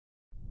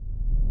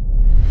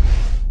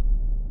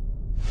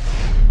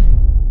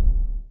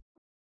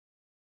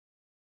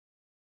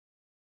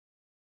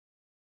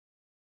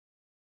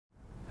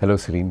Hello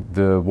Céline.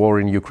 The war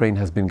in Ukraine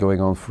has been going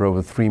on for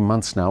over 3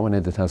 months now, and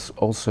it has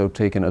also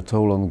taken a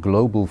toll on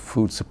global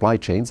food supply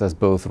chains, as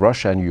both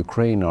Russia and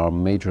Ukraine are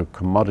major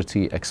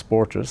commodity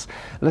exporters.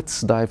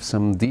 Let's dive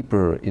some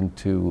deeper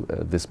into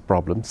this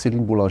problem.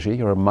 Céline Boulenger,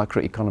 you're a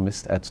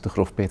macroeconomist at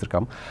Degroof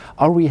Petercam.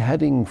 Are we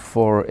heading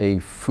for a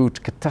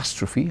food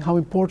catastrophe? How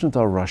important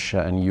are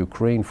Russia and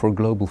Ukraine for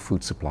global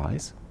food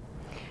supplies?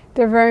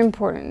 They're very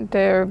important.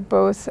 They're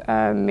both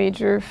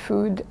major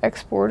food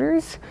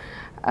exporters.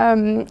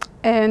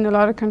 And a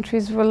lot of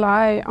countries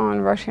rely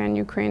on Russia and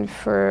Ukraine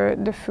for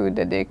the food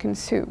that they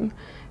consume.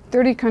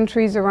 30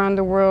 countries around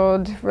the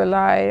world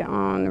rely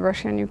on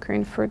Russia and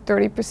Ukraine for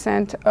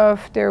 30% of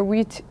their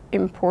wheat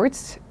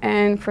imports.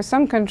 And for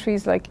some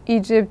countries like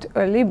Egypt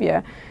or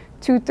Libya,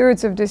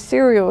 2/3 of the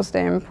cereals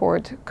they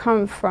import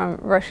come from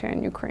Russia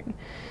and Ukraine.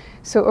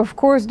 So of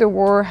course the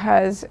war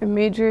has a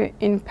major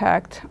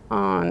impact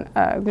on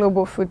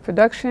global food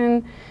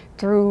production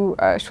through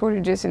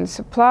shortages in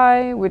supply,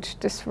 which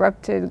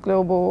disrupted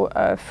global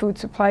food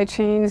supply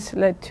chains,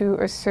 led to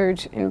a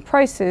surge in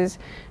prices,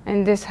 and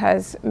this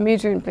has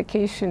major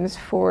implications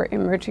for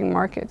emerging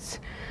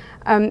markets.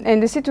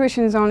 And the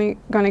situation is only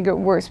going to get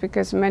worse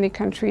because many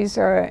countries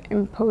are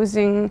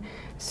imposing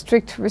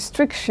strict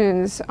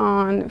restrictions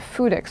on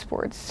food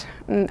exports.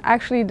 And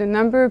actually, the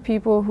number of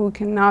people who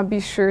cannot be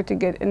sure to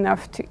get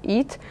enough to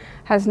eat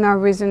has now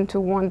risen to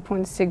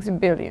 1.6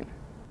 billion.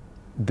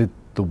 Did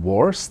the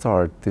war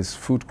start this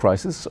food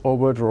crisis, or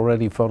were there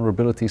already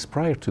vulnerabilities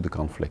prior to the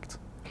conflict?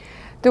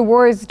 The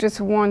war is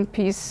just one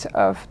piece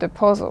of the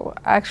puzzle.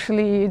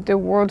 Actually, the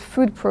World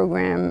Food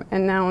Programme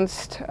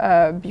announced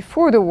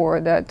before the war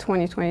that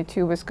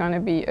 2022 was going to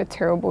be a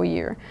terrible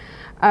year.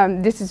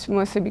 This is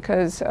mostly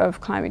because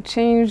of climate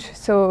change.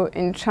 So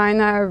in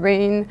China,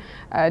 rain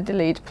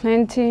delayed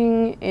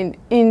planting. In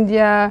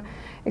India,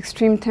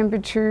 extreme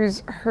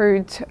temperatures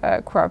hurt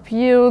crop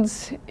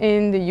yields.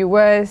 In the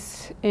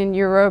US, in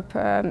Europe,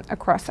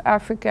 across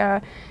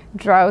Africa,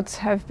 droughts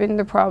have been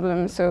the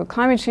problem. So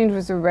climate change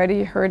was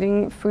already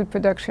hurting food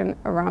production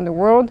around the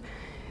world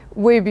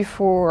way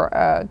before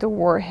the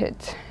war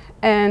hit.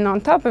 And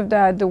on top of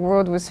that, the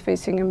world was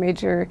facing a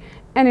major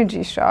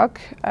energy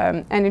shock.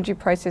 Energy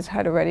prices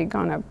had already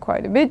gone up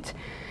quite a bit.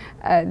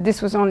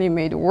 This was only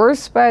made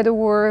worse by the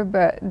war,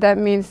 but that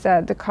means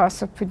that the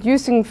cost of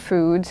producing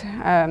food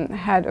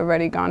had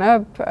already gone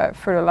up.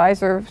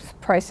 Fertilizer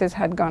prices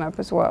had gone up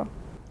as well.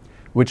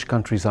 Which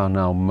countries are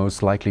now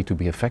most likely to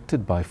be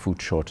affected by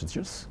food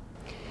shortages?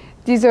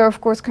 These are, of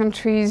course,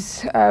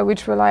 countries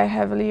which rely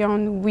heavily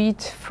on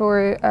wheat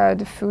for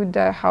the food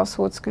that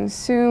households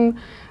consume.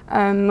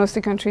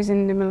 Mostly countries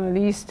in the Middle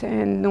East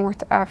and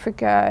North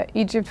Africa.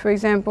 Egypt, for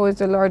example, is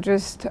the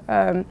largest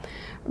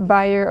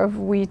buyer of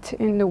wheat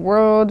in the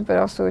world, but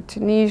also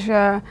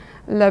Tunisia,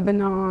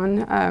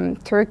 Lebanon.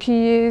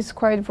 Turkey is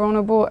quite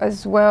vulnerable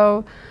as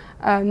well,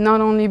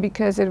 not only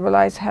because it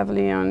relies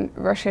heavily on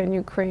Russia and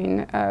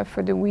Ukraine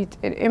for the wheat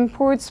it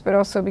imports, but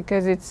also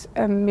because it's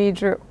a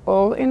major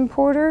oil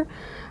importer.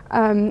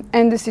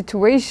 And the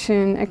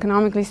situation,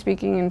 economically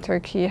speaking, in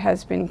Turkey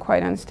has been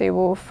quite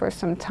unstable for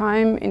some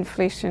time.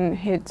 Inflation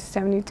hit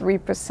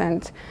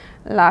 73%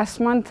 last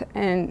month,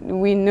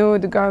 and we know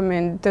the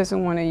government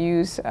doesn't want to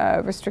use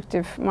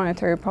restrictive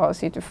monetary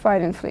policy to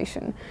fight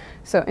inflation.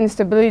 So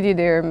instability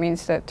there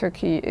means that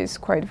Turkey is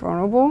quite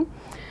vulnerable.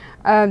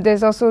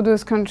 There's also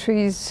those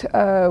countries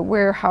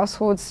where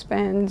households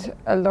spend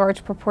a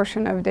large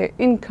proportion of their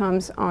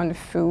incomes on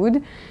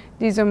food.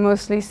 These are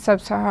mostly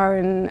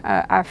sub-Saharan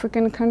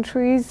African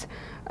countries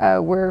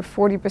where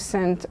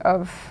 40%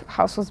 of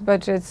households'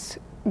 budgets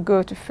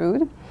go to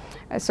food.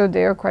 So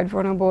they are quite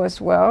vulnerable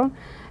as well.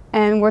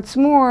 And what's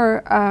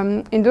more,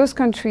 in those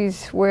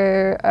countries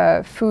where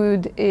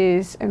food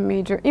is a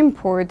major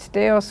import,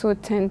 they also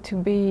tend to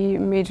be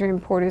major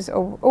importers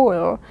of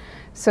oil.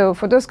 So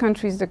for those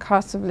countries, the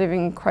cost of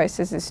living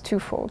crisis is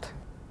twofold.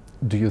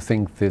 Do you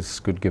think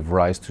this could give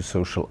rise to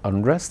social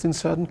unrest in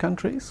certain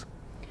countries?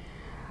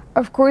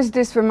 Of course,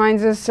 this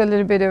reminds us a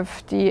little bit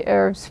of the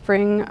Arab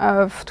Spring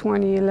of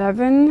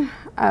 2011.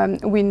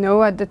 We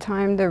know at the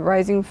time that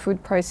rising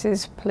food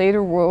prices played a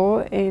role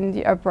in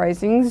the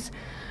uprisings.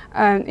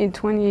 In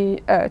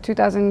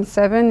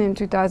 2007 and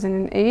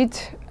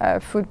 2008,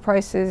 food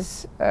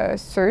prices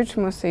surged,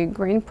 mostly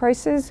grain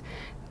prices.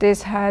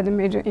 This had a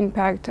major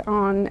impact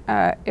on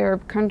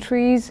Arab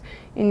countries.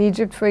 In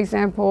Egypt, for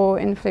example,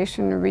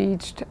 inflation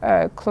reached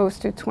close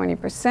to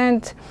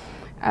 20%.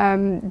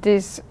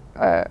 This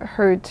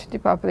hurt the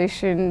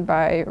population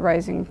by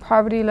rising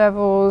poverty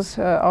levels,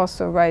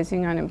 also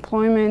rising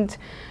unemployment.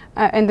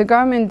 And the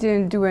government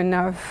didn't do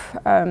enough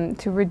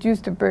to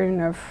reduce the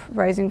burden of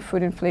rising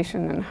food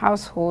inflation on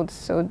households,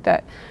 so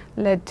that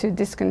led to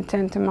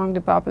discontent among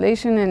the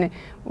population, and it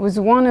was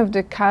one of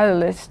the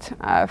catalysts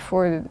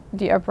for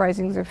the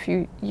uprisings a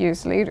few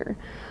years later.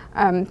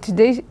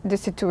 Today, the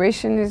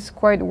situation is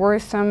quite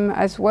worrisome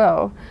as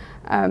well.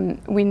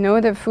 We know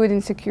that food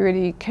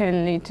insecurity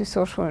can lead to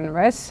social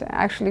unrest.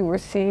 Actually, we're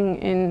seeing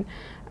in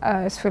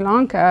Sri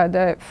Lanka,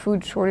 that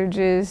food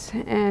shortages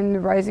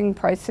and rising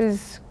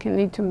prices can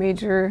lead to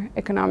major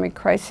economic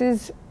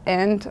crisis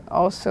and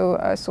also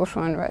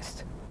social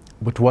unrest.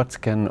 But what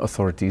can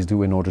authorities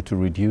do in order to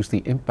reduce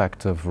the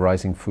impact of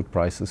rising food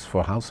prices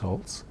for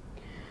households?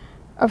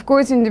 Of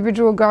course,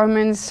 individual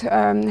governments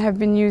have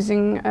been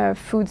using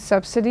food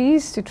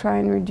subsidies to try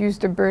and reduce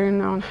the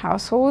burden on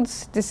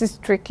households. This is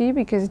tricky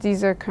because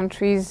these are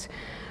countries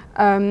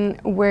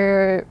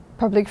where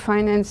public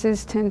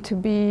finances tend to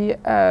be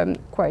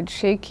quite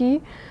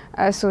shaky,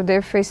 so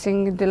they're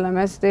facing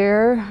dilemmas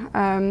there.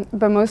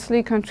 But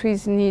mostly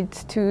countries need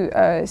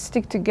to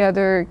stick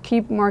together,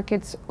 keep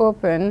markets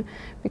open,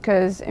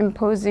 because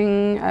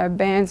imposing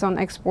bans on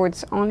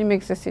exports only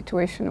makes the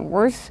situation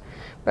worse,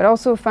 but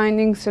also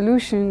finding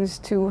solutions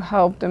to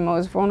help the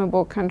most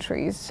vulnerable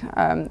countries,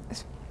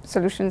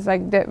 solutions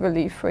like debt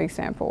relief, for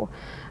example.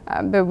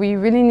 But we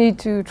really need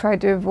to try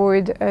to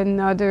avoid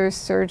another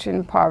surge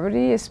in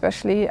poverty,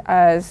 especially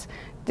as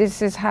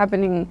this is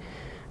happening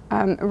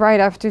right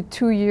after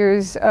 2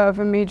 years of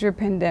a major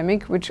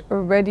pandemic, which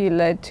already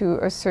led to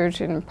a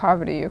surge in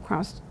poverty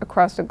across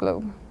the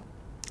globe.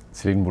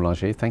 Céline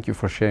Boulenger, thank you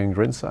for sharing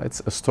your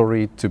insights. A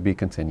story to be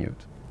continued.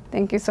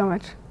 Thank you so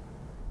much.